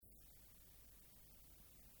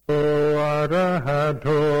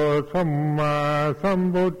Arahato Samma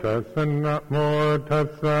Sambuddhassa Namo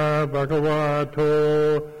Tassa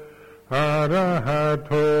Bhagavato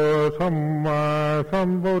Arahato Samma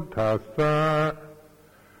Sambuddhassa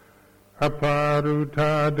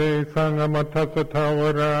Aparuta de Sangamatassa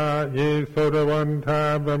Tawara Ye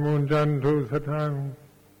Sodavanta Bamunjantu Satang.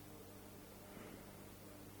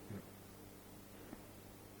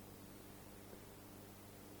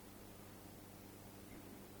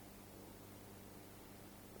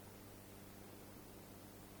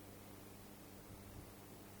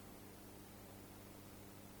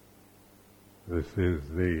 This is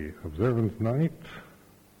the observance night,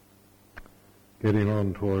 getting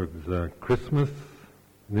on towards Christmas,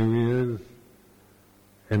 New Year's,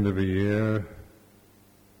 end of the year.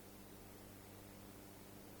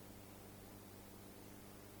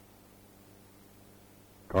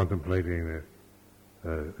 Contemplating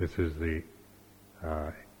this is the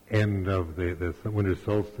end of the winter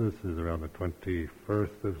solstice is around the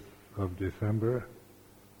 21st of December.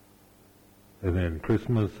 And then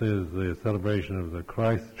Christmas is the celebration of the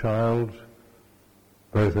Christ child,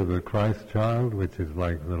 birth of the Christ child, which is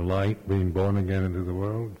like the light being born again into the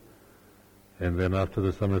world. And then after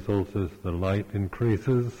the summer solstice, the light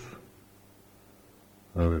increases.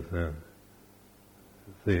 So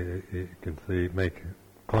you can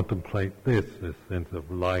contemplate this sense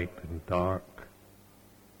of light and dark,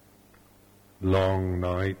 long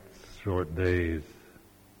nights, short days,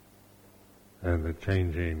 and the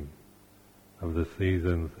changing of the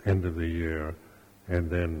seasons, end of the year.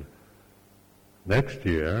 And then next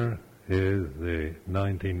year is the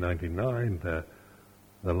 1999,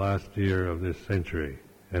 the last year of this century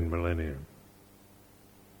and millennium.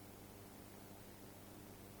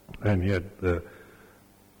 And yet the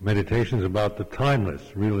meditations about the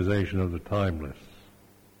timeless, realization of the timeless.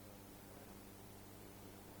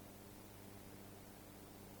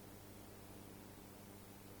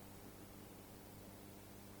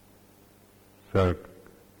 So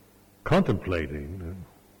contemplating,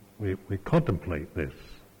 we contemplate this.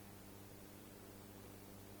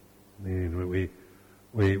 I mean,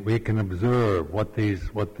 we can observe what these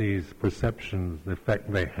perceptions, the effect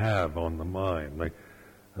they have on the mind. Like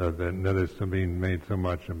there's been made so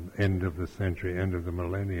much of end of the century, end of the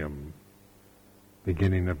millennium,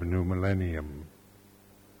 beginning of a new millennium,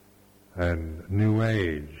 and new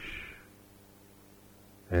age,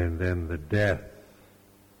 and then the death.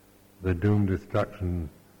 The doom, destruction,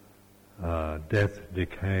 death,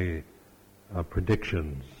 decay,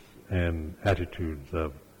 predictions and attitudes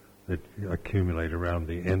that accumulate around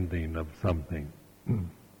the ending of something.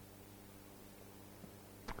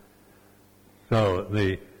 So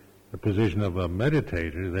the position of a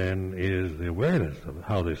meditator then is the awareness of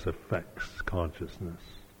how this affects consciousness,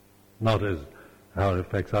 not as how it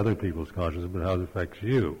affects other people's consciousness, but how it affects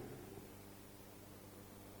you.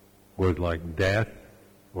 Words like death,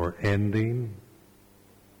 or ending,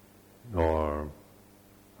 or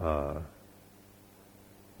the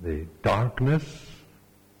darkness,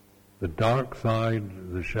 the dark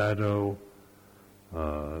side, the shadow,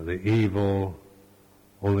 the evil,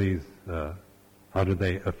 all these, how do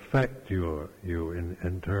they affect you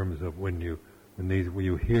in terms of when you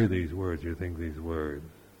hear these words, you think these words.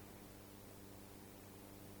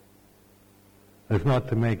 It's not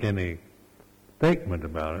to make any statement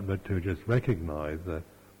about it, but to just recognize the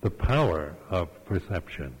power of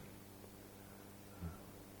perception.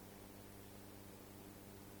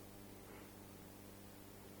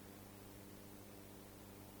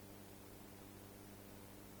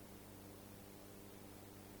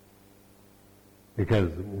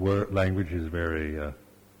 Because language is a very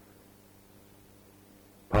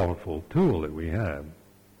powerful tool that we have.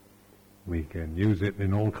 We can use it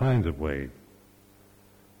in all kinds of ways.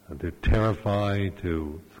 To terrify,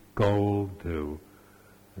 to scold,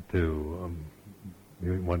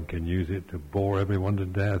 one can use it to bore everyone to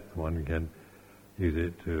death. One can use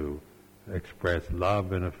it to express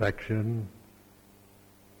love and affection,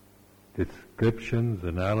 descriptions,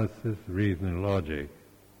 analysis, reason and logic.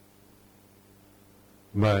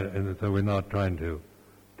 And so we're not trying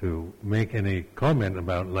to make any comment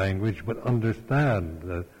about language, but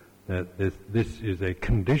understand that this is a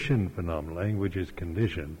conditioned phenomenon. Language is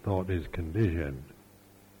conditioned, thought is conditioned,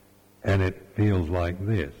 and it feels like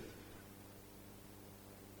this.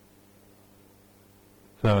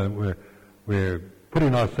 So we're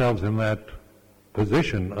putting ourselves in that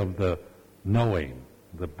position of the knowing,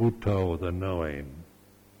 the Buddho, the knowing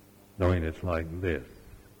it's like this.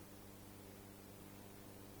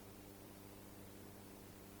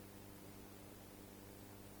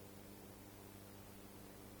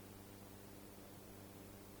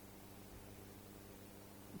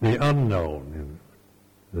 the unknown,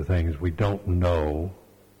 the things we don't know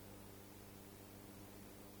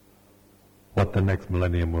what the next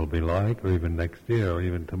millennium will be like, or even next year, or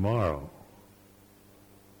even tomorrow.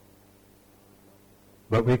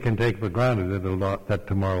 But we can take for granted that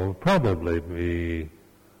tomorrow will probably be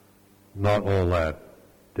not all that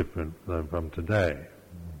different from today.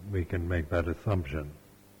 We can make that assumption.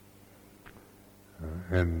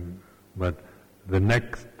 But the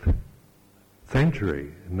next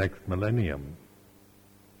century, next millennium,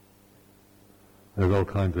 there's all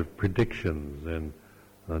kinds of predictions and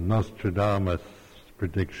Nostradamus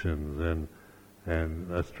predictions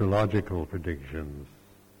and astrological predictions,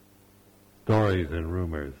 stories and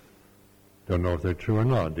rumors. Don't know if they're true or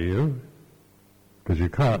not, do you? Because you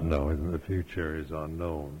can't know, and the future is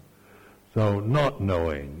unknown. So not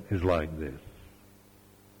knowing is like this.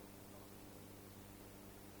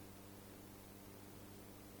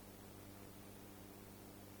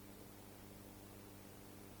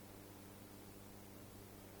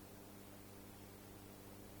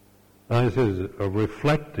 Now, this is a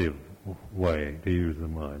reflective way to use the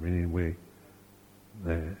mind, meaning we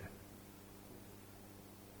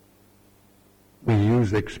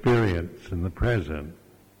use experience in the present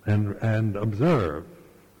and observe,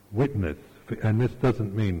 witness, and this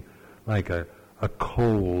doesn't mean like a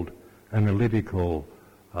cold, analytical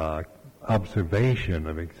observation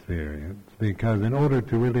of experience, because in order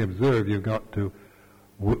to really observe, you've got to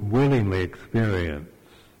willingly experience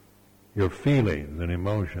your feelings and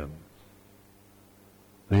emotions.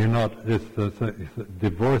 So you're not just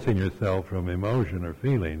divorcing yourself from emotion or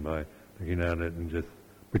feeling by looking at it and just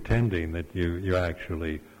pretending that you're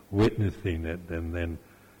actually witnessing it, and then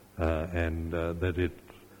that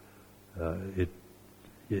it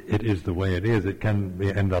is the way it is. It can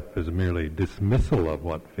end up as merely dismissal of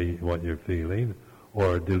what you're feeling,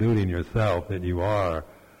 or deluding yourself that you are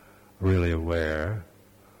really aware,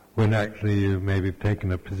 when actually you maybe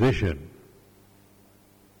taken a position.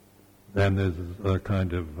 Then there's a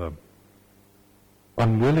kind of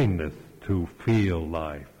unwillingness to feel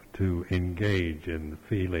life, to engage in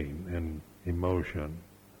feeling and emotion,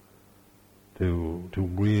 to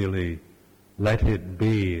really let it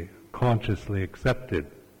be consciously accepted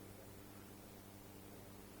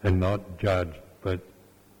and not judged, but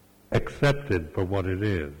accepted for what it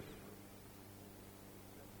is.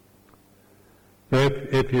 So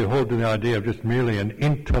if you hold to the idea of just merely an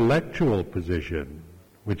intellectual position,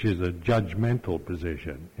 which is a judgmental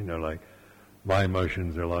position, like my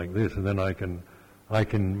emotions are like this, and then I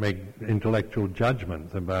can make intellectual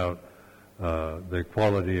judgments about the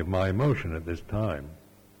quality of my emotion at this time.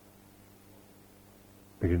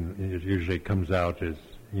 It usually comes out as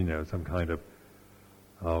some kind of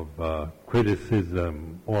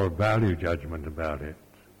criticism or value judgment about it.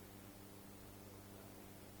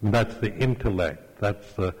 And that's the intellect.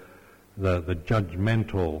 That's the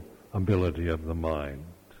judgmental ability of the mind.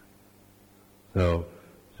 So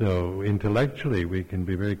intellectually we can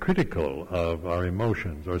be very critical of our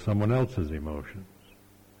emotions or someone else's emotions.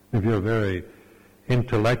 If you're a very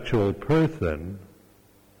intellectual person,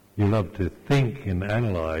 you love to think and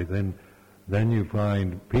analyze, and then you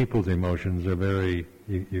find people's emotions are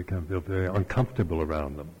you can feel very uncomfortable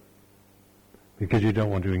around them, because you don't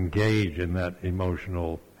want to engage in that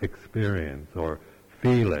emotional experience or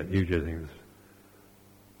feel it. You just think it's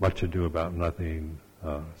much ado about nothing,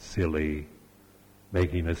 silly,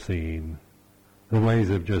 making a scene, the ways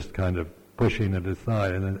of just kind of pushing it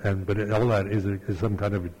aside, but all that is some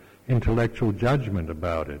kind of intellectual judgment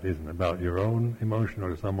about it, isn't it? About your own emotion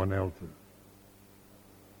or someone else's.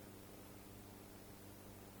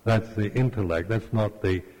 That's the intellect. That's not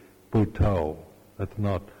the Buddho. That's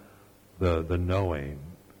not the knowing.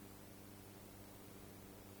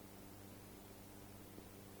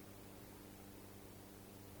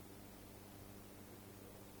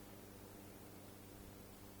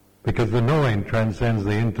 Because the knowing transcends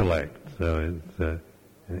the intellect. So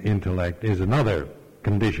intellect is another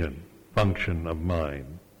condition, function of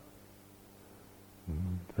mind.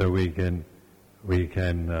 So we can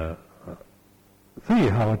see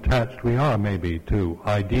how attached we are maybe to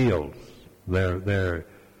ideals. They're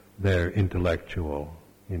intellectual,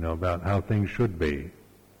 about how things should be,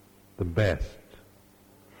 the best.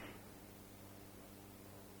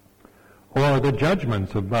 Or the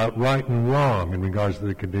judgments about right and wrong in regards to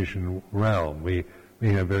the conditioned realm. We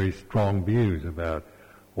have very strong views about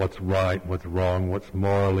what's right, what's wrong, what's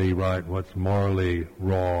morally right, what's morally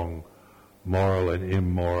wrong, moral and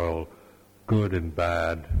immoral, good and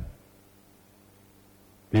bad,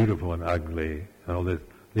 beautiful and ugly. All this,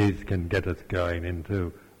 these can get us going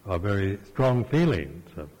into very strong feelings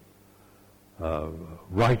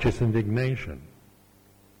righteous indignation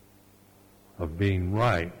of being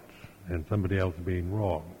right and somebody else being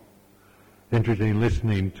wrong. Interesting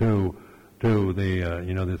listening to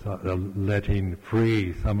the letting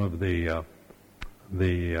free some of the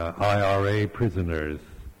IRA prisoners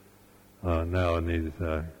now in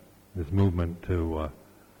this movement to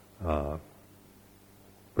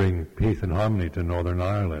bring peace and harmony to Northern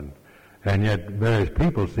Ireland, and yet various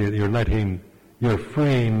people see that you're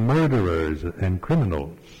freeing murderers and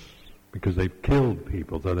criminals because they've killed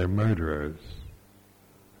people, so they're murderers.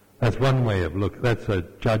 That's one way of looking. That's a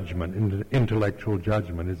judgment, intellectual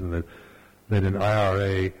judgment, isn't it? That an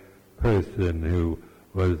IRA person who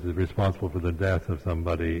was responsible for the death of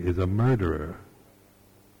somebody is a murderer.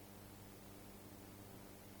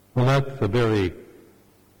 Well, that's a very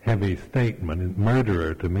heavy statement. And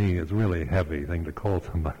murderer, to me, is really a heavy thing to call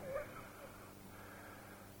somebody.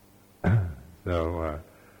 So,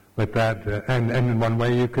 but that, and in one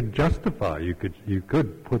way you could justify, you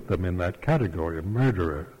could put them in that category of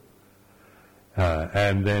murderer,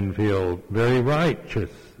 and then feel very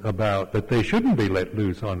righteous about that they shouldn't be let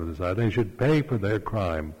loose onto the side. They should pay for their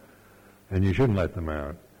crime, and you shouldn't let them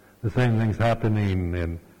out. The same thing's happening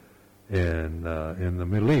in the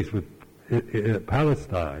Middle East with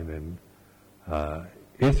Palestine and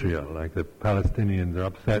Israel. Like the Palestinians are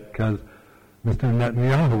upset because Mr.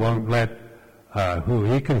 Netanyahu won't let who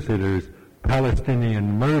he considers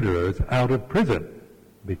Palestinian murderers out of prison,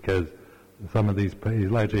 because some of these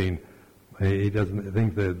he doesn't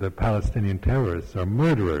think that the Palestinian terrorists are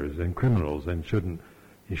murderers and criminals and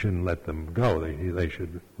he shouldn't let them go. They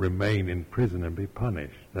should remain in prison and be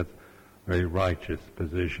punished. That's a very righteous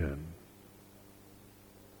position.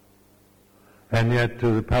 And yet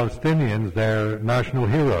to the Palestinians, they're national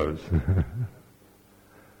heroes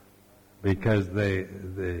because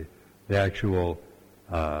the actual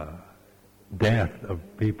death of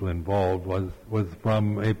people involved was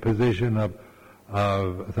from a position of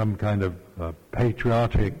some kind of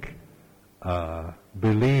patriotic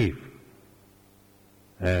belief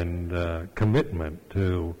and commitment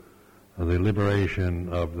to the liberation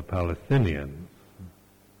of the Palestinians.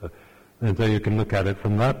 And so you can look at it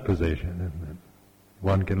from that position, isn't it?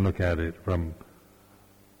 One can look at it from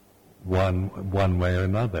one way or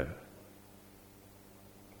another.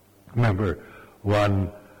 Remember,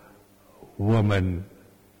 one woman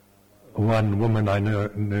I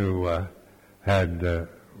knew had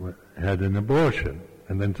an abortion,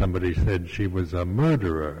 and then somebody said she was a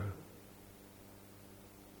murderer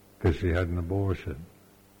because she had an abortion.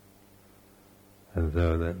 And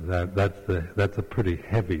so that's a pretty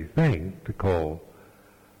heavy thing to call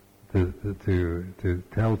to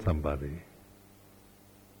tell somebody.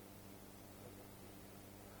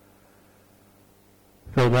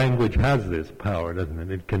 So language has this power, doesn't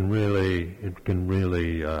it? It can really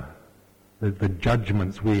the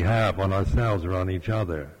judgments we have on ourselves or on each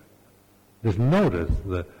other. Just notice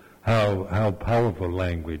how powerful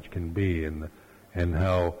language can be, and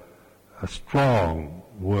how strong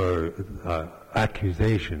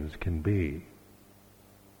accusations can be,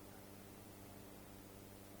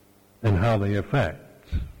 and how they affect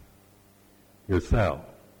yourself.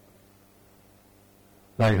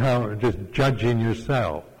 Like how just judging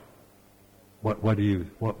yourself. What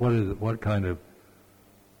kind of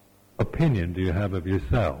opinion do you have of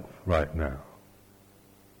yourself right now?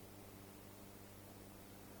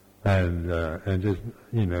 And just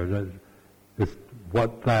just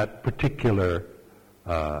what that particular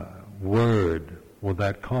word or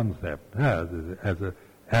that concept has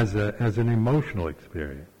as an emotional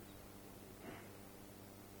experience.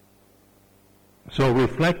 So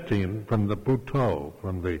reflecting from the Buddho,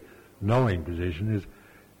 from the knowing position, is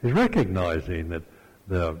recognizing that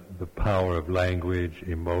the power of language,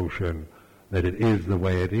 emotion, that it is the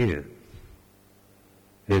way it is.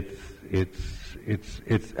 And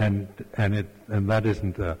that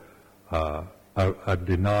isn't a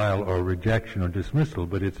denial or rejection or dismissal,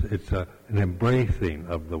 but it's an embracing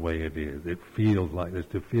of the way it is. It feels like this.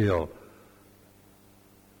 To feel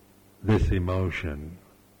this emotion,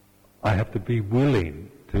 I have to be willing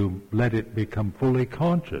to let it become fully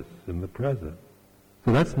conscious in the present.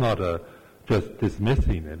 So that's not just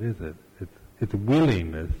dismissing it, is it? It's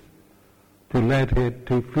willingness to let it,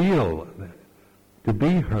 to feel, to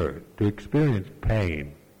be hurt, to experience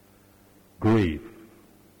pain, grief,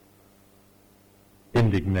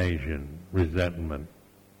 indignation, resentment,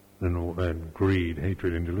 and greed,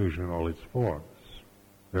 hatred, and delusion in all its forms,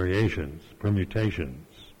 variations, permutations.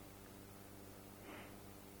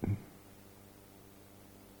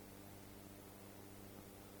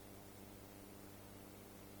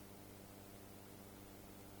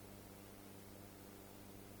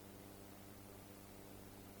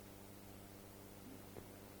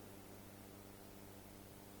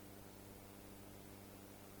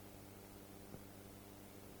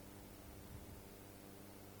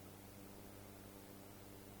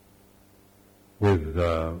 with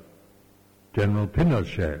General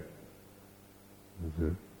Pinochet.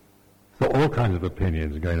 So all kinds of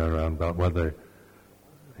opinions going around about whether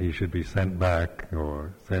he should be sent back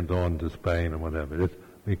or sent on to Spain or whatever. It's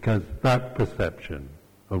because that perception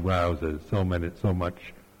arouses so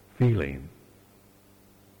much feeling.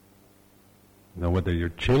 You know, whether you're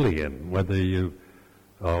Chilean, whether you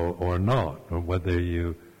or not, or whether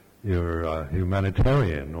you're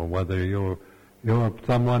humanitarian, or whether you're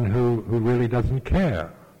someone who really doesn't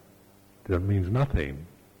care. That means nothing.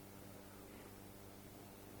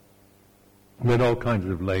 There are all kinds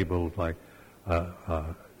of labels like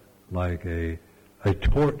a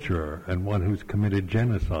torturer and one who's committed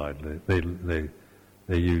genocide.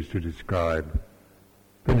 They use to describe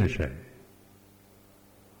Pinochet.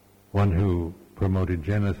 One who promoted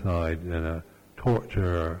genocide and a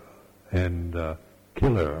torturer and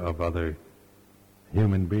killer of other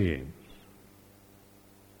human beings.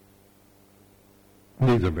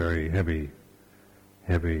 These are very heavy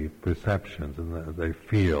perceptions, and they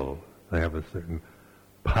feel they have a certain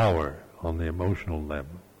power on the emotional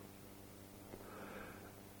level.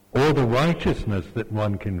 Or the righteousness that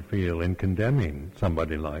one can feel in condemning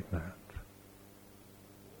somebody like that.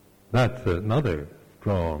 That's another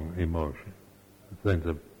strong emotion. The sense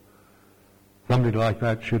of somebody like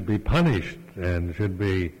that should be punished and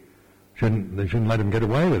they shouldn't let him get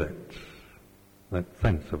away with it. That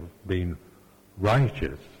sense of being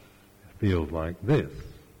righteous feels like this.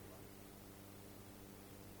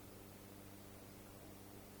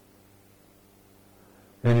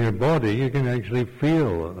 In your body, you can actually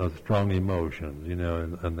feel strong emotions,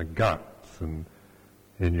 in the guts and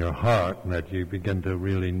in your heart, that you begin to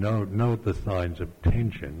really note the signs of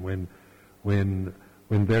tension when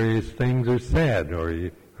various things are said or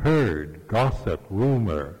you heard, gossip,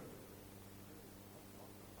 rumor,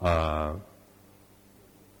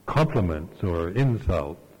 compliments or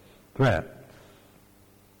insults, threats.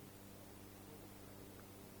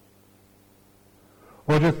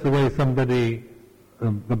 Or just the way somebody,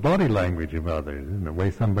 the body language of others, the way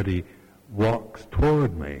somebody walks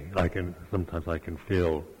toward me. Sometimes I can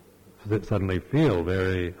suddenly feel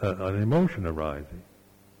an emotion arising.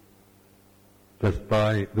 Just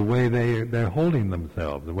by the way they're holding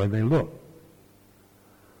themselves, the way they look.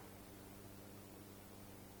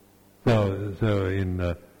 So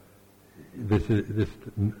in this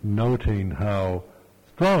noting how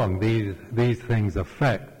strong these things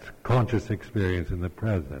affect conscious experience in the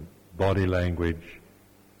present, body language,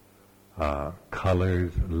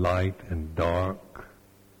 colors, light and dark,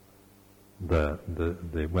 the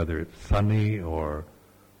whether it's sunny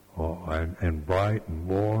and bright and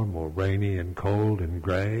warm, or rainy and cold and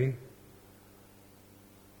gray.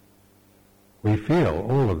 We feel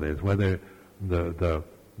all of this, whether the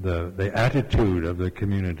attitude of the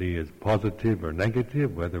community is positive or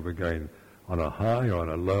negative, whether we're going on a high or on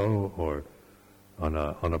a low or on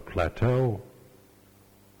a plateau.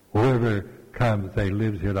 Whoever comes, say,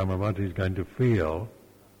 lives here, Dhammavatthi is going to feel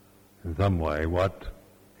in some way what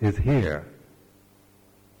is here.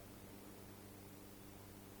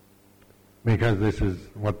 Because this is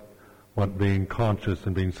what being conscious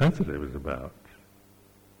and being sensitive is about.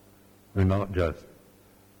 We're not just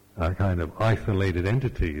kind of isolated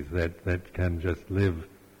entities that can just live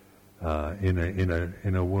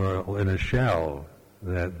in a world, in a shell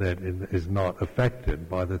that is not affected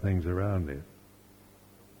by the things around it.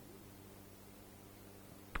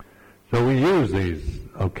 So we use these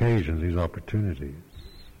occasions, these opportunities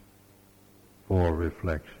for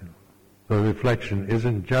reflection. So reflection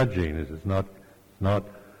isn't judging, it's not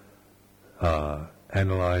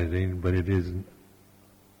analyzing, but it is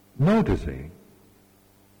noticing.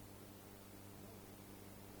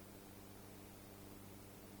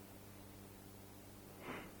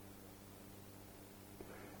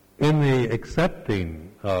 In the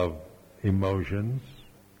accepting of emotions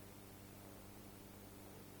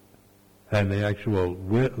and the actual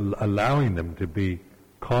allowing them to be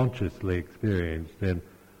consciously experienced, then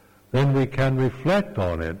we can reflect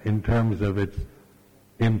on it in terms of its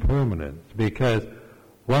impermanence. Because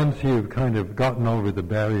once you've kind of gotten over the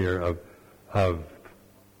barrier of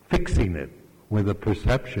fixing it with a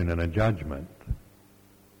perception and a judgment,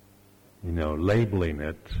 labeling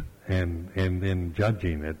it and then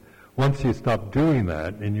judging it, once you stop doing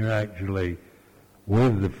that and you're actually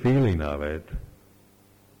with the feeling of it,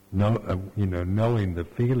 knowing the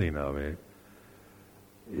feeling of it,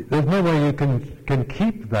 there's no way you can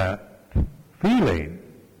keep that feeling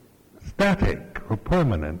static or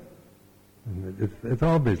permanent. It's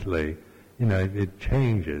obviously, it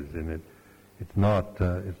changes, and it's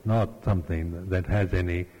not something that has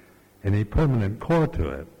any permanent core to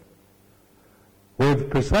it. With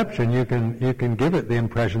perception, you can give it the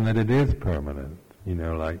impression that it is permanent.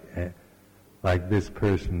 Like this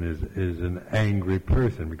person is an angry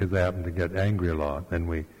person because they happen to get angry a lot, and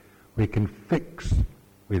we can fix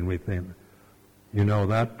when we think,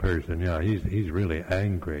 that person, yeah, he's really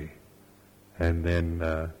angry, and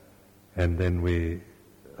then we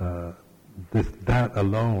that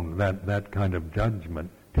alone, that kind of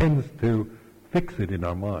judgment tends to fix it in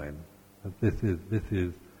our mind.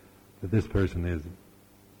 That this person is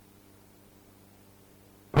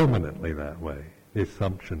permanently that way. The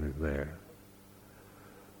assumption is there.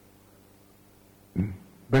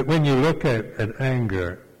 But when you look at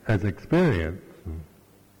anger as experience,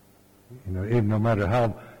 even no matter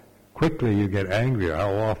how quickly you get angry or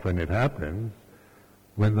how often it happens,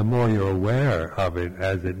 when the more you're aware of it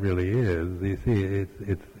as it really is, you see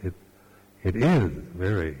it is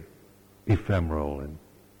very ephemeral, and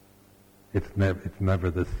it's never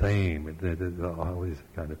the same. It is always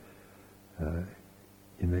kind of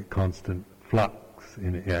in a constant flux,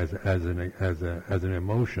 as an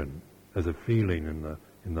emotion, as a feeling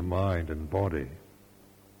in the mind and body.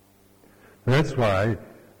 That's why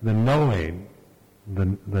the knowing,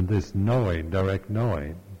 this knowing, direct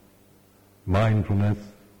knowing, mindfulness,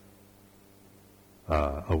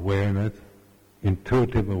 awareness,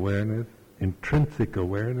 intuitive awareness, intrinsic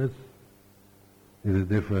awareness, these are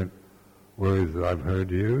different words that I've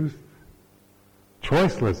heard used.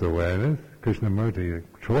 Choiceless awareness, Krishnamurti,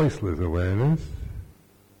 choiceless awareness.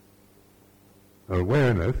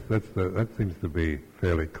 Awareness, that seems to be a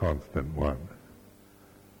fairly constant one.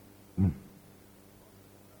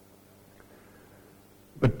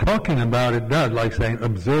 But talking about it does, like saying,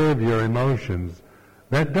 observe your emotions.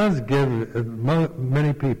 That does give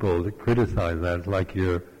many people that criticize that, it's like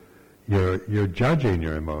you're judging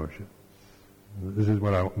your emotions. This is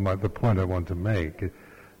what the point I want to make.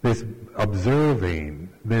 This observing,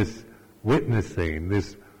 this witnessing,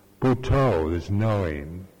 this buddho, this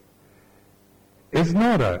knowing, is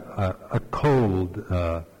not a cold,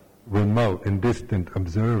 remote and distant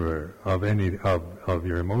observer of any of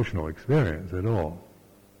your emotional experience at all.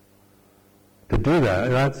 To do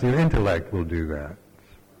that's your intellect will do that.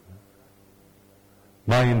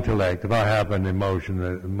 My intellect, if I have an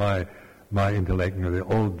emotion, my intellect,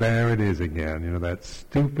 there it is again, that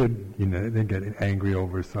stupid, they get angry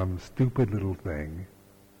over some stupid little thing.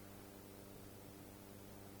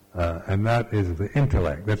 And that is the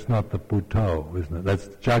intellect. That's not the buddho, isn't it? That's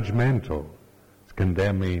judgmental. It's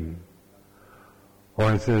condemning.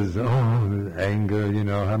 Or it says,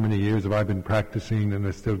 anger, how many years have I been practicing and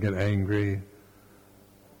I still get angry?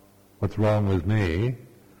 What's wrong with me?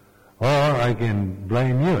 Or I can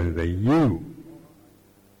blame you and say,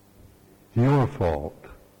 it's your fault.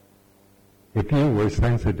 If you were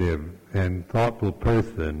sensitive and thoughtful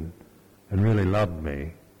person and really loved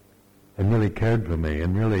me and really cared for me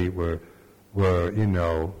and really were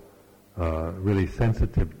really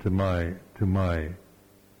sensitive to my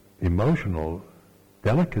emotional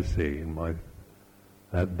delicacy and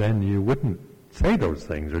then you wouldn't say those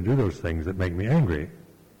things or do those things that make me angry.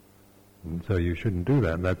 And so you shouldn't do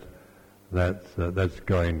that. And that's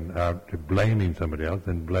going out to blaming somebody else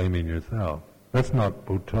and blaming yourself. That's not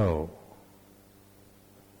buddho.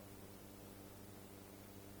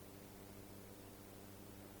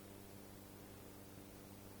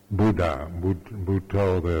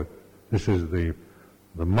 Buddho, this is the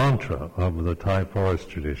mantra of the Thai forest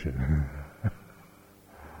tradition.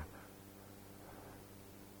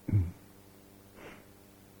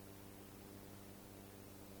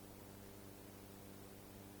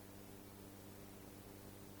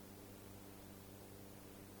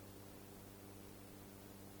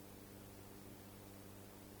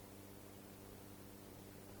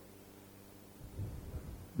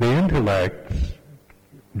 The intellect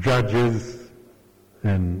judges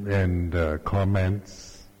and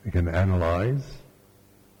comments, can analyze,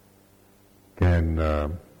 can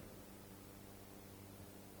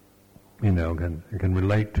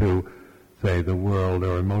relate to, say, the world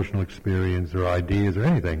or emotional experience or ideas or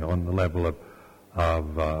anything on the level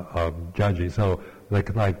of judging. So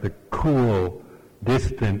like the cool,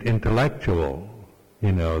 distant intellectual,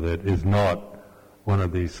 that is not one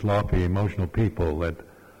of these sloppy emotional people that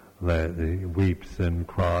weeps and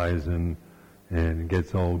cries and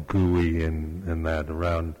gets all gooey and that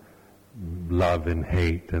around love and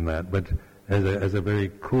hate and that, but as a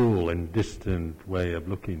very cool and distant way of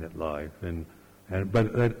looking at life, but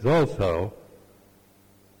it's also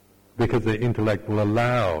because the intellect will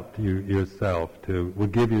allow will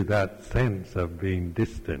give you that sense of being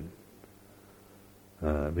distant,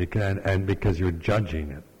 because you're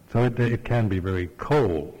judging it, so it can be very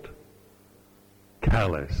cold.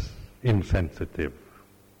 callous, insensitive,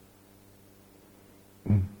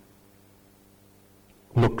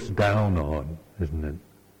 looks down on, isn't it?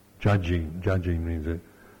 Judging means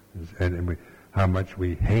how much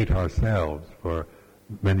we hate ourselves for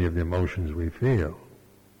many of the emotions we feel.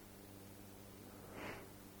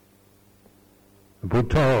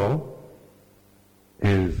 Buddho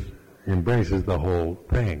embraces the whole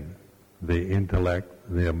thing, the intellect,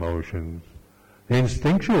 the emotions, the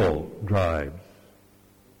instinctual drives.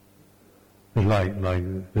 Like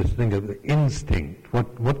this thing of the instinct.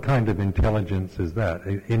 What kind of intelligence is that?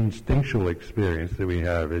 An instinctual experience that we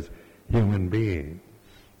have as human beings.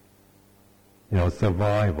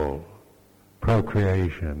 Survival,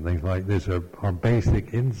 procreation, things like this are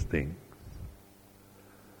basic instincts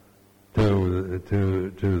to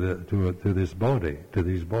this body, to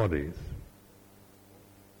these bodies.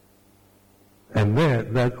 And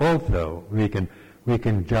that also we can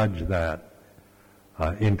judge that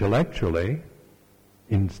intellectually,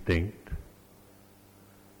 instinct,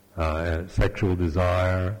 sexual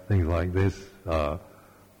desire, things like this.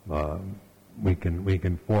 We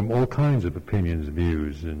can form all kinds of opinions,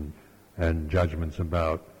 views, and judgments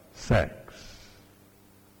about sex,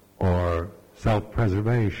 or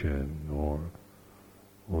self-preservation,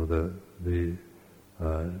 or the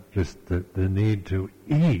need to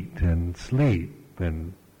eat and sleep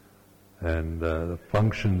and the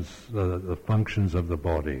functions of the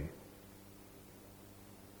body.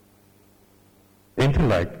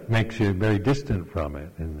 Intellect makes you very distant from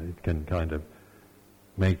it, and it can kind of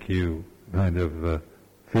make you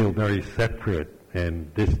feel very separate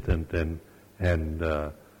and distant and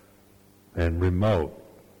remote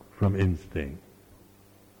from instinct.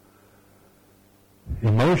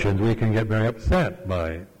 Emotions, we can get very upset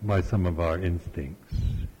by some of our instincts.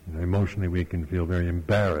 Emotionally, we can feel very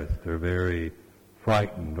embarrassed or very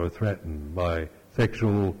frightened or threatened by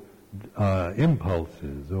sexual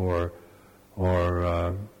impulses or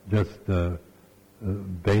just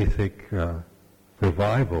basic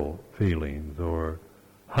survival feelings or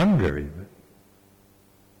hunger even.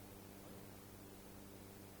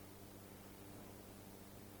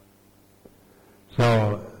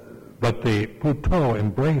 So, but the Buddho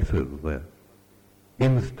embraces the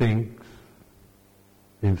instincts,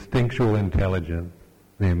 instinctual intelligence,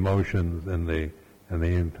 the emotions, and the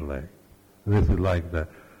intellect. This is like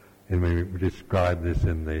and we describe this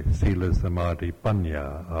in the Sila Samadhi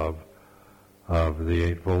Panya of the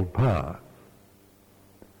Eightfold Path.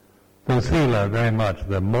 So Sila, very much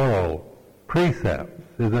the moral precepts,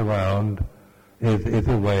 is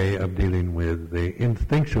a way of dealing with the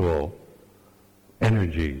instinctual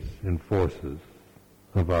energies and forces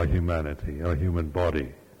of our humanity, our human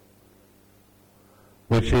body,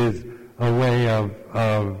 which is a way of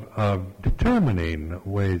determining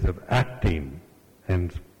ways of acting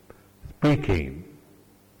and speaking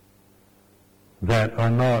that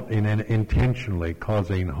are not intentionally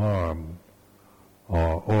causing harm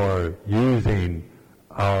or using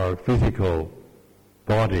our physical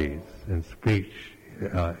bodies and speech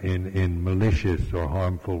in malicious or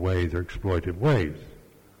harmful ways or exploitive ways,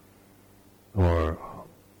 or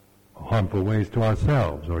harmful ways to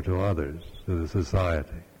ourselves or to others, to the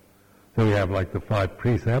society. So we have like the 5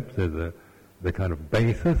 precepts as the kind of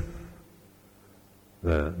basis,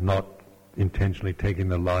 the not intentionally taking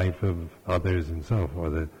the life of others and so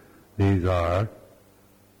forth. These are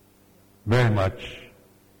very much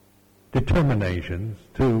determinations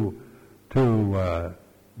to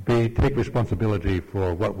take responsibility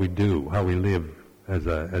for what we do, how we live as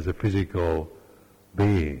a physical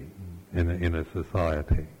being in a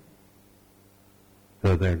society.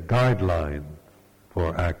 So they're guidelines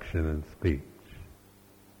for action and speech.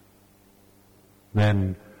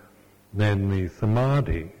 Then the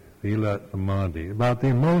samadhi, sila samadhi, about the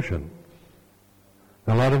emotions.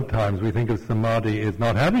 A lot of times we think of samadhi as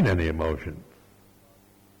not having any emotions.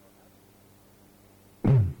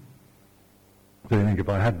 So you think if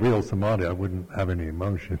I had real samadhi, I wouldn't have any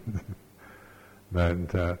emotions.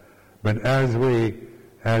 But as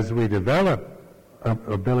we develop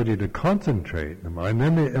ability to concentrate the mind,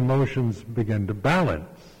 then the emotions begin to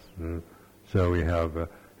balance. So we have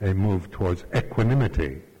a move towards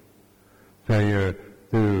equanimity. So you're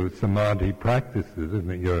through samadhi practices,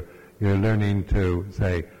 isn't it? You're learning to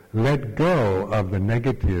say, let go of the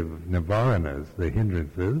negative nivaranas, the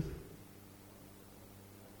hindrances,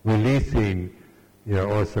 releasing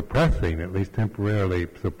or suppressing, at least temporarily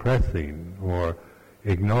suppressing or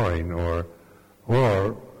ignoring or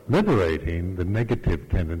liberating the negative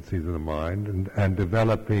tendencies of the mind and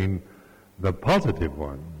developing the positive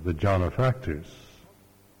ones, the jhana factors,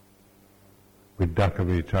 Viddaka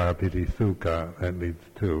Vichara Piti Sukha, that leads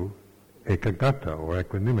to ekagata, or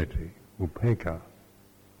equanimity, upekkha.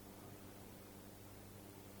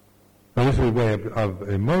 So this is a way of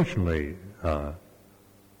emotionally,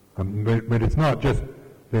 but it's not just,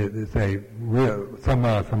 say, real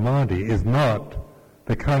samadhi is not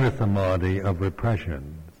the kind of samadhi of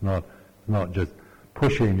repression. It's not just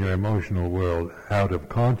pushing your emotional world out of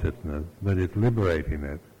consciousness, but it's liberating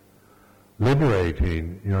it.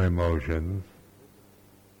 Liberating your emotions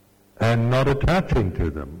and not attaching to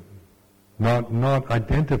them, not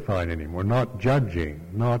identifying anymore, not judging,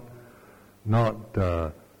 not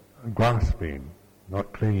grasping,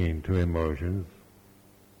 not clinging to emotions,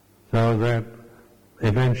 so that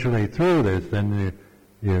eventually through this, then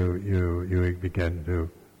you begin to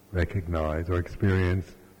recognize or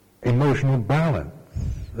experience emotional balance,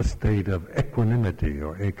 a state of equanimity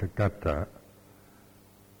or ekagata.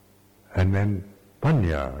 And then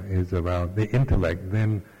panya is around the intellect,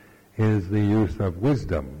 then is the use of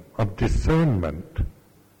wisdom, of discernment,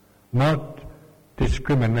 not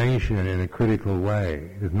discrimination in a critical way.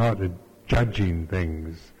 It's not judging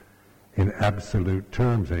things in absolute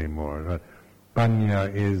terms anymore.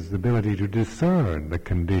 Panya is the ability to discern the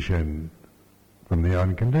conditioned from the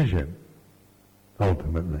unconditioned,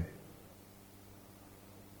 ultimately.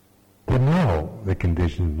 To know the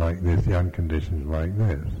conditions like this, the unconditioned like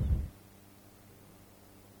this.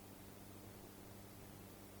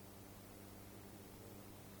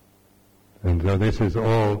 And so this is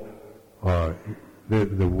all,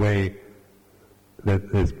 the way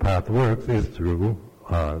that this path works is through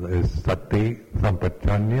is sati,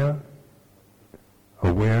 sampajanya,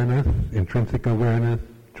 awareness, intrinsic awareness,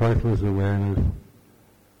 choiceless awareness,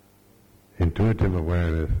 intuitive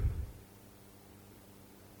awareness.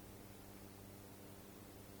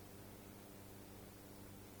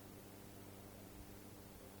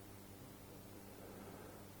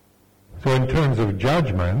 So in terms of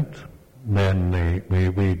judgment, then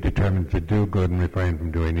we determine to do good and refrain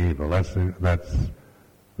from doing evil. That's the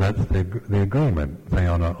agreement. Say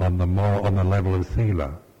on the level of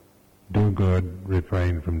sila, do good,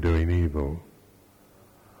 refrain from doing evil.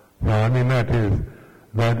 So I mean that is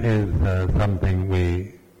something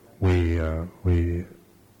we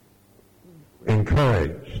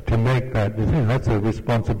encourage to make that decision. That's a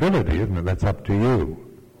responsibility, isn't it? That's up to you,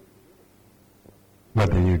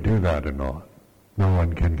 whether you do that or not. No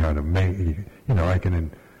one can kind of make, I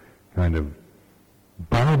can kind of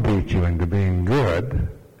browbeat you into being good,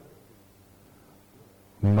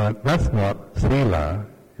 but that's not sila.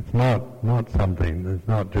 It's not something, it's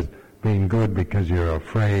not just being good because you're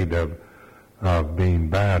afraid of being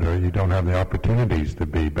bad, or you don't have the opportunities to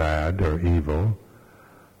be bad or evil.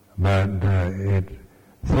 But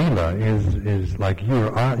sila is like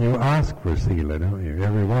you ask for sila, don't you?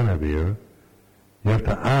 Every one of you. You have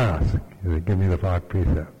to ask, give me the 5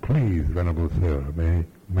 precepts. Please, Venerable Sir,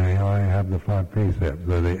 may I have the 5 precepts,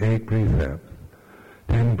 or the 8 precepts,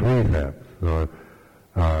 10 precepts, or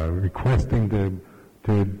requesting to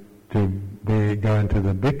go into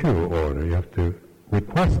the bhikkhu order. You have to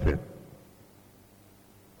request it.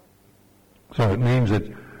 So it means that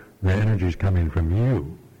the energy is coming from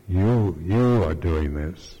you. You are doing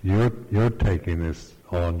this. You're taking this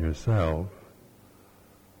on yourself.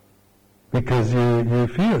 Because you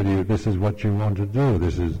feel this is what you want to do.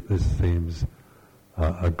 This seems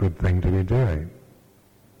a good thing to be doing.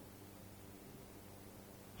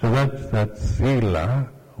 So that's sila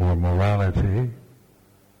or morality.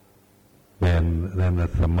 Then the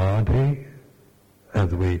samadhi,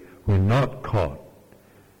 as we're not caught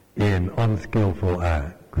in unskillful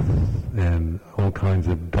acts and all kinds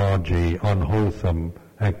of dodgy, unwholesome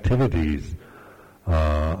activities.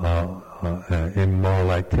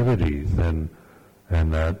 Immoral activities, and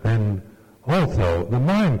that, then also the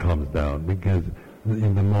mind comes down, because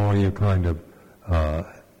the more you kind of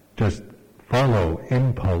just follow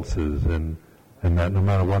impulses and that, no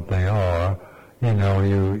matter what they are,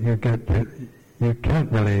 you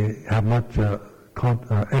can't really have much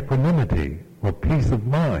equanimity or peace of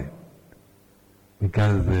mind,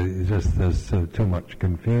 because there's too much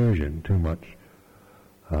confusion, too much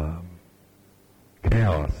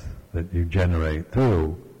chaos that you generate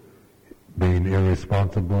through being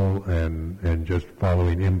irresponsible and just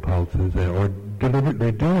following impulses, or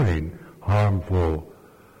deliberately doing harmful,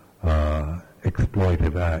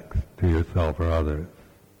 exploitive acts to yourself or others.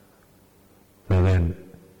 So then,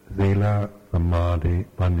 sila, samadhi,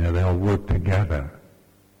 panya, they all work together.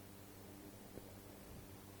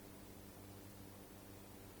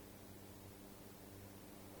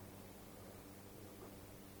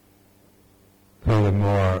 So the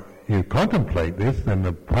more you contemplate this, then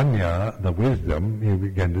the panya, the wisdom, you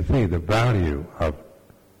begin to see the value of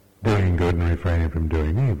doing good and refraining from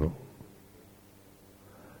doing evil.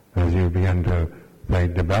 As you begin to, say,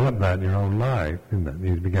 develop that in your own life,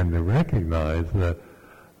 you begin to recognize the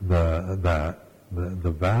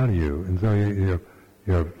value, and so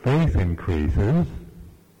your faith increases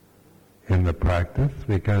in the practice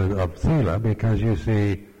because of sila, because you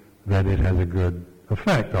see that it has a good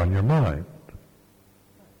effect on your mind.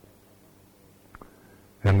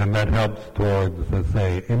 And then that helps towards, let's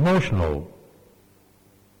say, emotional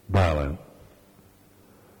balance.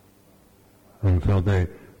 And so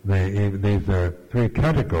these are three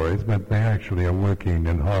categories, but they actually are working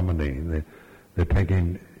in harmony. They're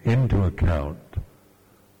taking into account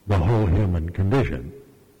the whole human condition,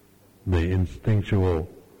 on the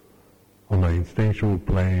instinctual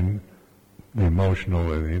plane, the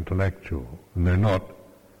emotional and the intellectual. And they're not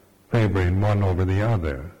favoring one over the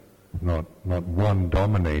other, not one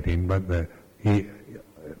dominating, but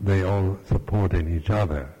they all supporting each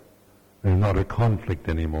other. There's not a conflict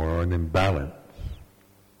anymore or an imbalance.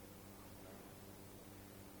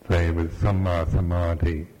 Say with Samma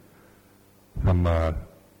Samadhi, Samma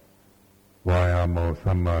Vayamo,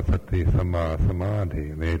 Samma Sati, Samma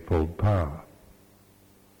Samadhi, the Eightfold Path.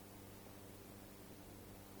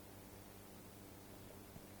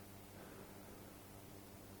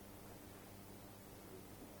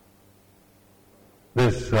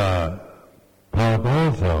 This path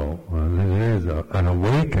also, it is an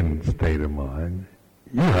awakened state of mind.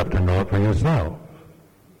 You have to know it for yourself.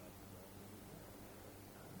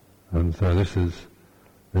 And so this is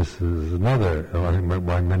another, I think,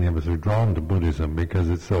 why many of us are drawn to Buddhism, because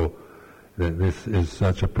this is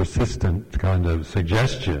such a persistent kind of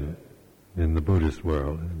suggestion in the Buddhist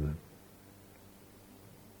world, isn't it?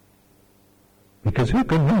 Because who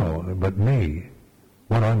can know but me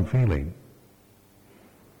what I'm feeling?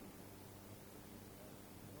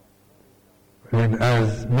 And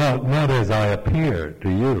as not as I appear to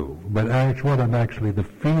you, but what I'm actually the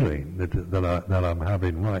feeling that I'm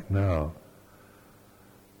having right now.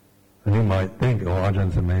 And you might think, oh, Ajahn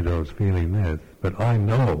Sumedho's feeling this, but I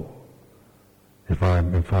know if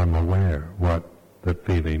I'm aware what the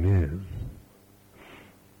feeling is.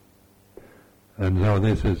 And so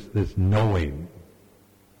this knowing,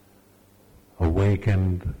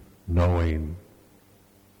 awakened knowing,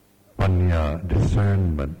 panya,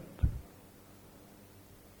 discernment.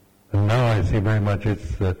 And now I see very much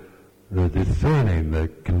it's the discerning the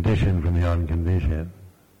conditioned from the unconditioned.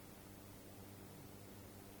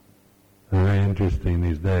 It's very interesting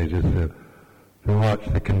these days just to watch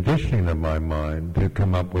the conditioning of my mind, to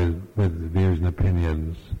come up with views and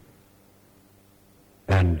opinions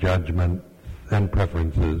and judgments and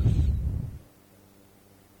preferences,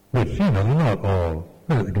 which, they're not all,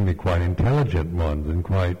 they can be quite intelligent ones and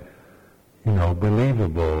quite,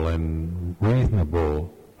 believable and reasonable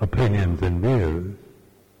opinions and views.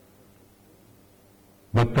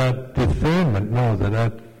 But that discernment knows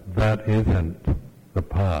that isn't the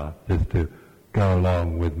path, is to go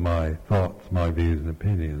along with my thoughts, my views and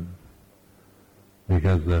opinions.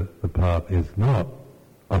 Because the path is not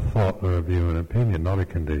a thought or a view and opinion, not a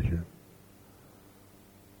condition.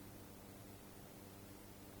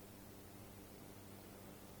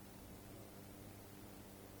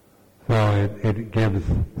 So it gives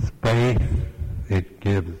space, it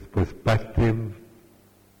gives perspective,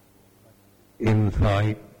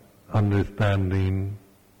 insight, understanding,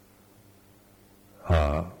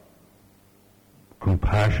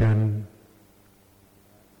 compassion,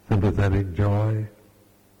 sympathetic joy,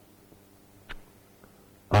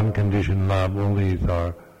 unconditioned love. All these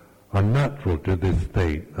are natural to this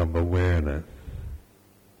state of awareness.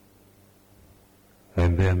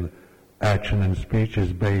 And then action and speech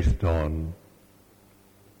is based on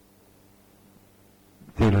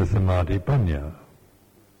Sila Samadhi Panya.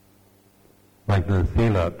 Like the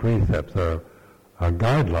Sila precepts are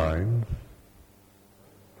guidelines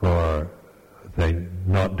for, say,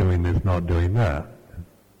 not doing this, not doing that.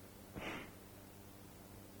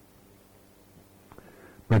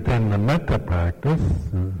 But then the metta practice,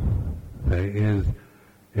 say, is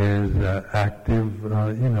active,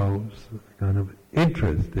 kind of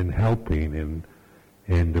interest in helping,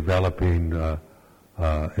 in developing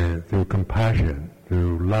through compassion,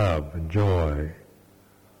 through love and joy,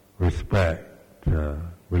 respect,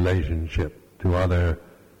 relationship to other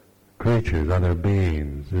creatures, other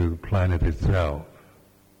beings, to the planet itself.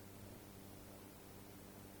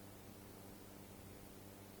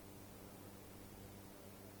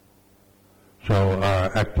 So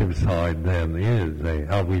our active side then is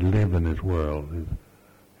how we live in this world,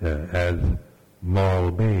 as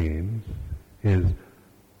moral beings is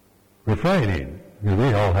refraining, because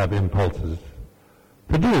we all have impulses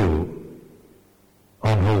to do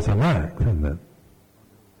unwholesome acts, isn't it?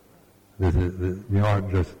 You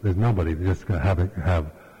aren't just, there's nobody just going to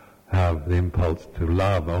have the impulse to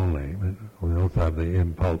love only. We also have the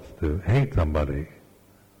impulse to hate somebody.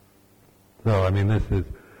 So, I mean, this is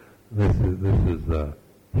a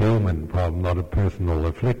human problem, not a personal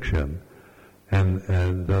affliction. And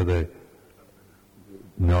so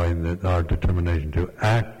knowing that our determination to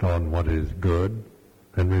act on what is good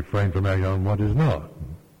and refrain from acting on what is not.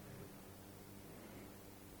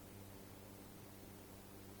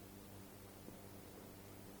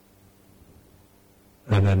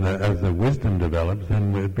 And then as the wisdom develops,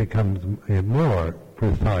 then it becomes more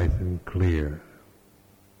precise and clear.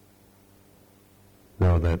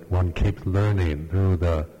 So that one keeps learning through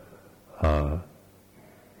the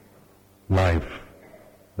life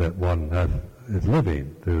that one is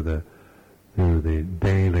living, through the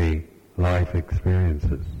daily life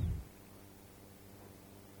experiences.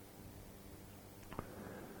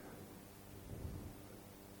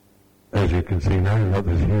 As you can see now, you've got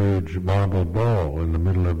this huge marble ball in the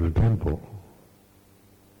middle of the temple.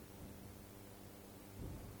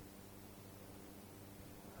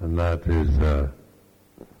 And that is,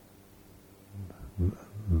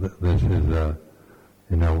 this is,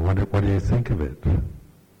 what do you think of it?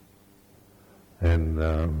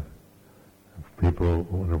 And people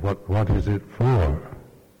wonder, what is it for?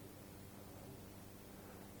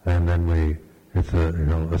 And then it's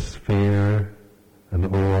a sphere, an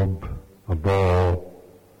orb, a ball.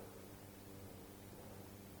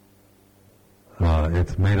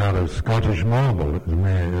 It's made out of Scottish marble. It's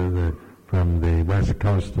made from the west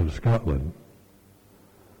coast of Scotland.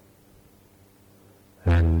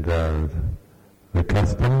 And the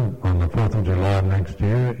custom on the 4th of July next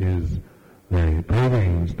year is the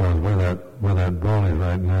paving stones, where that ball is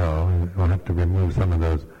right now. We'll have to remove some of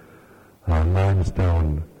those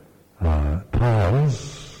limestone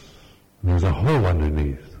tiles. There's a hole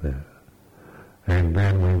underneath there. And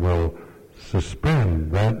then we will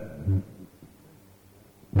suspend that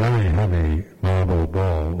very heavy marble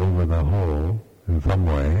ball over the hole in some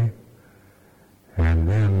way. And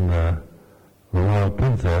then the royal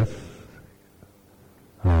princess,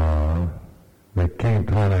 the King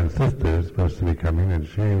Thailand sister, is supposed to be coming, and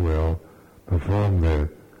she will perform the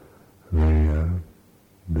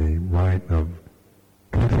rite of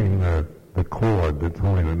cutting the cord that's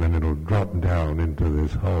holding it, and then it'll drop down into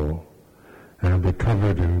this hole. And it'll be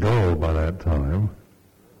covered in gold by that time.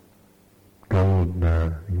 Gold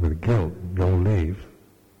with gold leaves.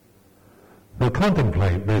 So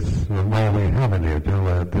contemplate this while we have it here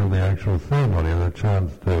till the actual ceremony, the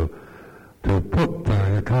chance to put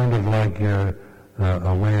kind of like a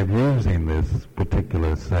way of using this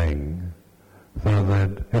particular thing, so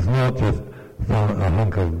that it's not just a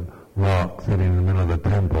hunk of rock sitting in the middle of the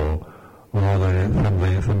temple, or that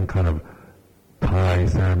it's some kind of Thai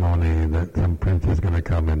ceremony that some prince is going to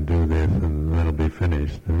come and do this and then it'll be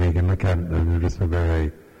finished. And we can look at it as just a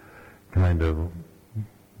very kind of,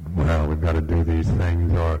 well, we've got to do these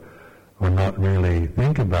things, or not really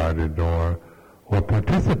think about it, or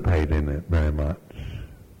participate in it very much,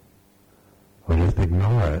 or just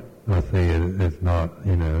ignore it, or say it's not,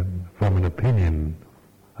 from an opinion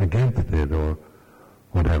against it or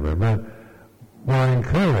whatever. But what I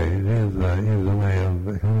encourage is a way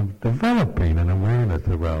of kind of developing an awareness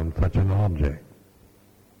around such an object.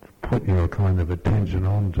 Put your kind of attention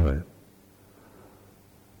onto it.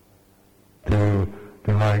 To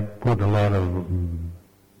like put a lot of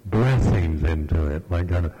blessings into it, like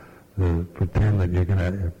kind of pretend that you can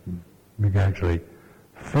actually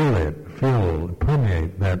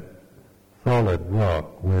permeate that solid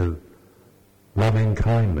rock with loving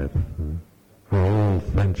kindness for all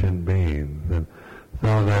sentient beings, and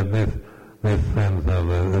so that this sense of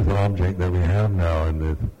this object that we have now in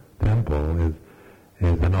this temple is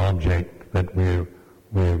an object that we're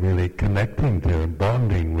really connecting to and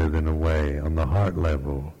bonding with in a way on the heart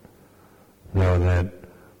level, so that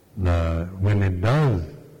when it does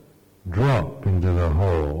drop into the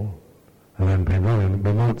hole, and then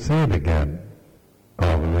we won't see it again,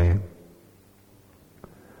 probably.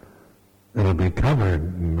 It'll be covered,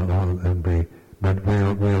 but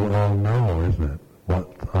we'll all know, isn't it,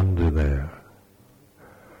 what's under there.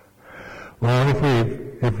 Well,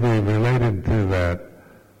 if we related to that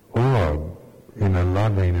orb in a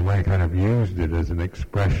loving way, kind of used it as an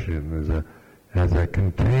expression, as a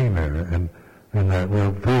container, and that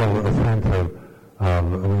we'll feel a sense of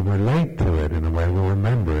we'll relate to it in a way, we'll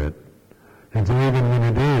remember it. And so even when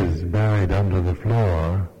it is buried under the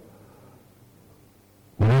floor,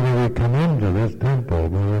 whenever we come into this temple,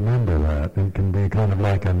 we remember that. It can be kind of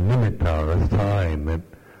like a nimitta, a sign that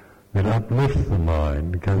uplifts the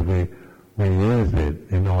mind, because we use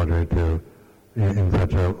it in order to, in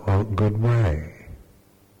such a good way,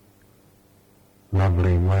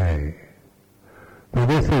 lovely way. So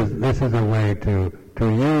this is a way to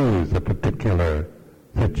use a particular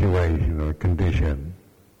situation or condition.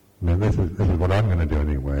 Now this is what I'm going to do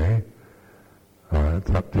anyway.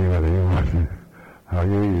 It's up to you whether you want to, how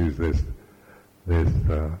you use this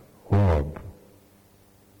orb.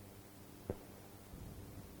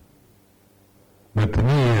 But to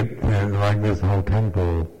me, it's like this whole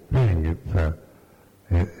temple thing. To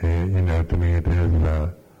me, it has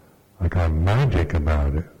a kind of magic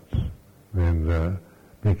about it, and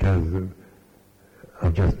because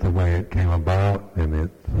of just the way it came about, and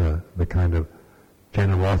it's the kind of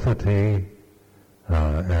generosity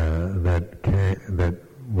that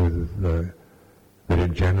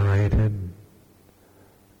it generated,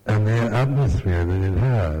 and the atmosphere that it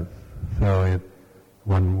has. So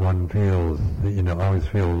one feels, I always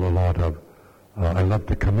feel a lot of, I love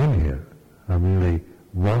to come in here. I really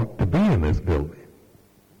want to be in this building.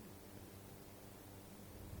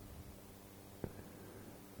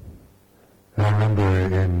 I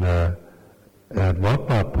remember at Wat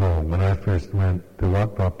Pah Pong, when I first went to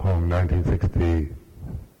Wat Pah Pong,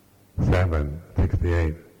 1967,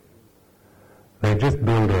 68, they just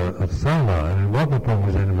built a sala, and Wat Pah Pong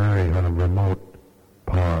was in a very kind of remote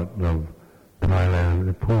part of Thailand,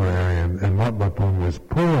 a poor area, and Wat Pah Pong was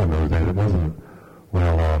poor in those days. It wasn't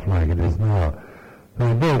well off like it is now. So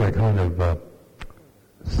they built a kind of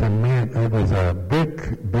cement. It was a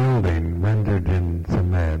brick building rendered in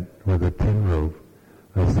cement with a tin roof,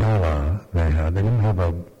 a sala they had. They didn't have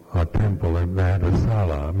a temple, they had a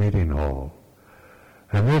sala, a meeting hall.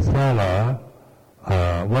 And this sala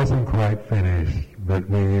wasn't quite finished, but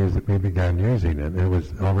we began using it. It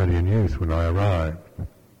was already in use when I arrived.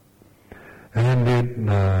 And it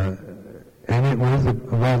was a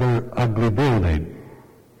rather ugly building.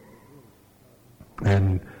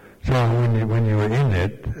 And so when you were in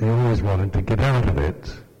it, you always wanted to get out of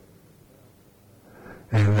it.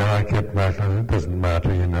 And I kept rationalizing, it doesn't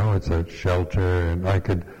matter, it's a shelter, and I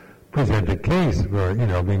could present a case for,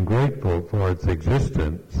 being grateful for its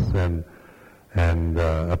existence and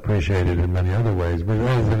appreciate it in many other ways. But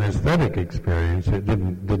as an aesthetic experience, it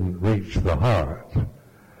didn't reach the heart.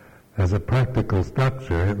 As a practical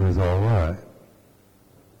structure, it was all right.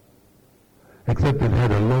 Except it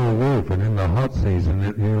had a low roof, and in the hot season,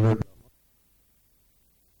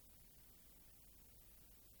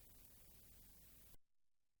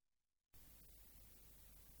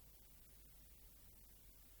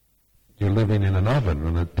 you're living in an oven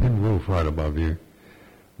and a tin roof right above you.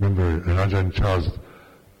 Remember, Ajahn Chah's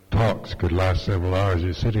talks could last several hours.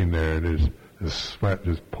 You're sitting there, and there's sweat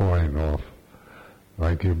just pouring off,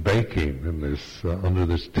 like you're baking in this under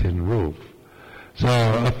this tin roof. So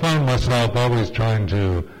I found myself always trying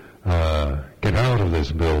to get out of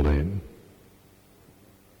this building,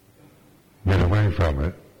 get away from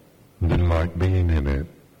it. Didn't like being in it.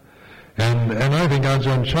 And I think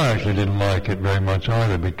Ajahn Chah actually didn't like it very much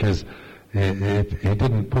either, because he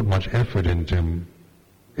didn't put much effort into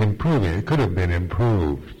improving. It could have been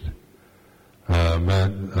improved,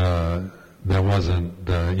 but there wasn't,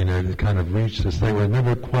 it kind of reached this thing where it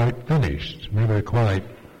never quite finished, never quite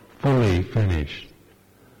fully finished.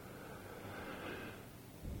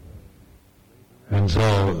 And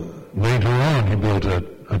so later on he built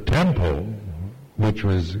a temple, which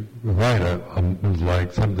was was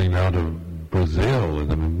like something out of Brazil,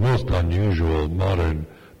 the most unusual modern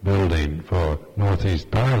building for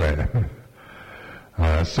northeast Thailand.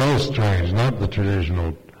 So strange, not the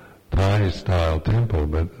traditional Thai-style temple,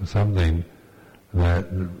 but something that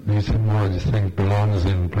these things belongs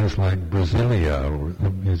in a place like Brasilia, or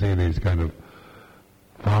you see these kind of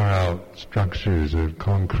far-out structures of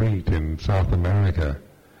concrete in South America.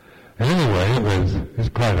 Anyway, it was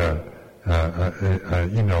quite a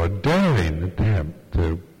daring attempt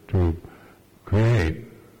to create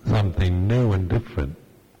something new and different.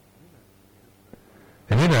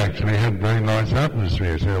 And it actually had very nice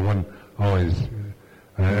atmosphere. So one always,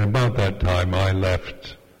 about that time, I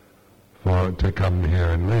left to come here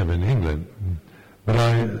and live in England. But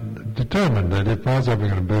I determined that if I was ever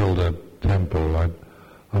going to build a temple, I'd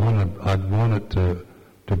want it to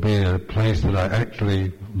be a place that I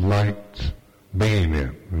actually liked being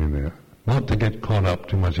in. Not to get caught up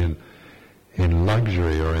too much in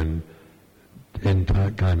luxury or in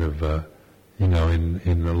kind of in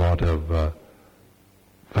a lot of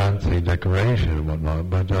fancy decoration and whatnot,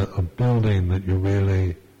 but a building that you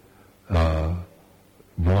really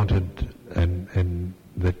wanted and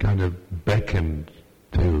that kind of beckoned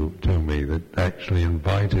to me, that actually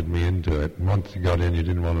invited me into it. And once you got in, you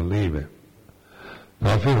didn't want to leave it. So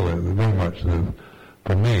I feel that very much that,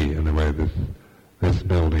 for me, in a way, this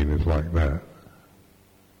building is like that.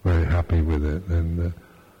 Very happy with it, and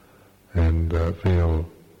feel,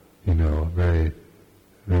 very,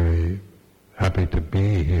 very happy to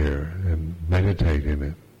be here and meditate in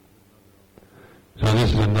it. So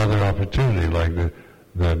this is another opportunity, like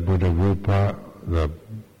the Buddha Rupa,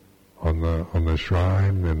 on the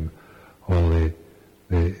shrine, and all the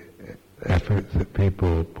efforts that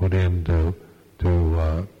people put into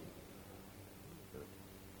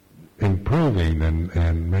improving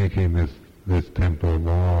and making this temple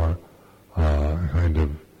more kind of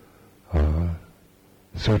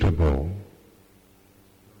suitable.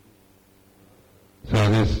 So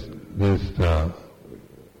this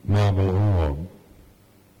marble orb,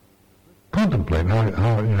 contemplate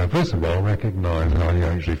how first of all recognize how you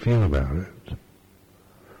actually feel about it,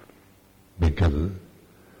 because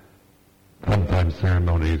sometimes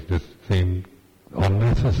ceremonies just seem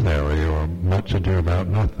unnecessary, or much ado about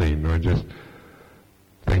nothing, or just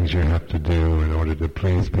things you have to do in order to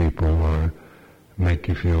please people or make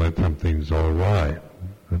you feel that something's all right.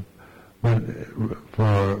 But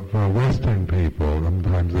for Western people,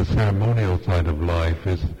 sometimes the ceremonial side of life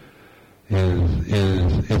is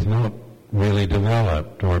not really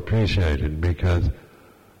developed or appreciated, because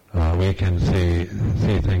we can see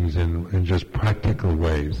things in just practical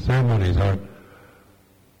ways. Ceremonies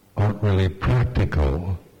aren't really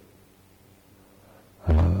practical.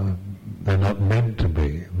 They're not meant to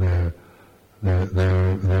be. They're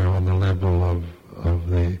on the level of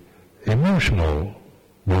the emotional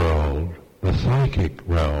world, the psychic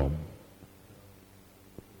realm.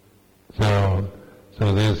 So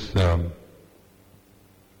this,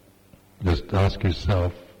 just ask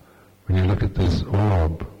yourself, when you look at this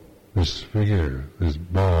orb, this sphere, this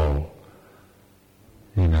ball,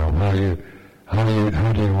 how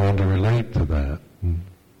do you want to relate to that?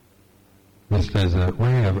 Just as a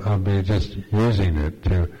way of just using it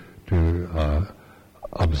to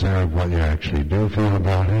observe what you actually do feel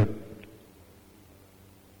about it.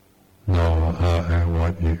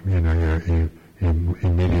 What your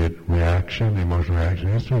immediate reaction, emotional reaction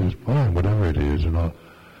is fine, whatever it is. You're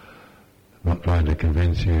not trying to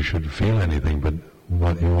convince you should feel anything, but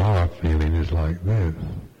what you are feeling is like this.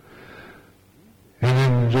 And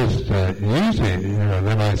then just use it.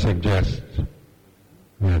 Then I suggest,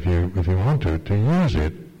 if you want to use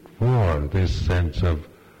it for this sense of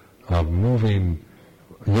moving,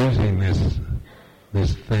 using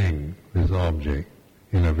this thing, this object,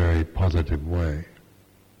 in a very positive way.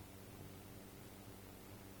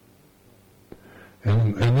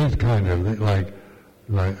 And these kind of like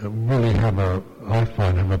really have a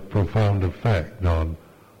profound effect on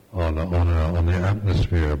the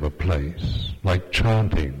atmosphere of a place. Like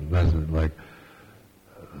chanting, doesn't it?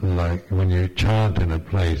 Like when you chant in a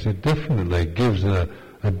place, it definitely gives a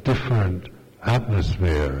different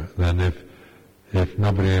atmosphere than if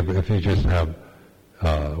you just have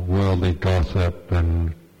worldly gossip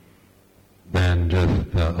and then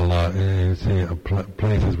just a lot. You see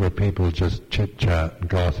places where people just chit chat,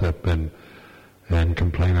 gossip, and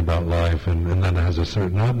complain about life, and then it has a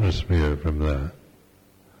certain atmosphere from that.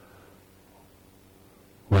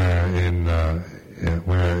 Where in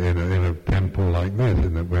a temple like this,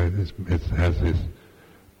 where it has this,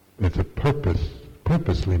 it's a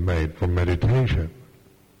purposely made for meditation,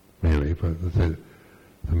 really. But it's a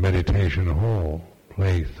meditation hall,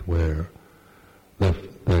 place where the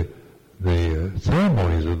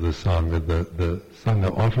ceremonies of the Sangha, the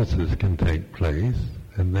Sangha offices can take place,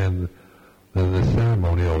 and then the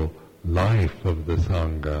ceremonial life of the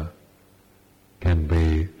Sangha can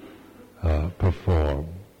be performed.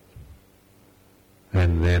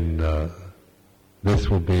 And then this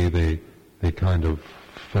will be the kind of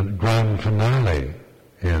grand finale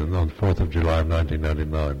on 4th of July of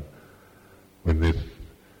 1999, when this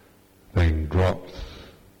thing drops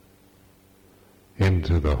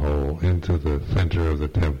into the hole, into the center of the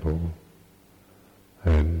temple,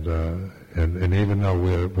 and even though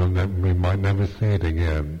we might never see it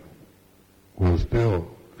again, we'll still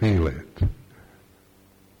feel it.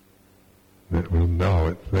 That we'll know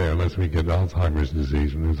it's there, unless we get Alzheimer's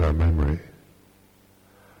disease and lose our memory.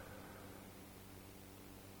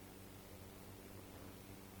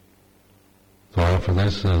 So I offer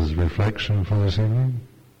this as reflection for this evening.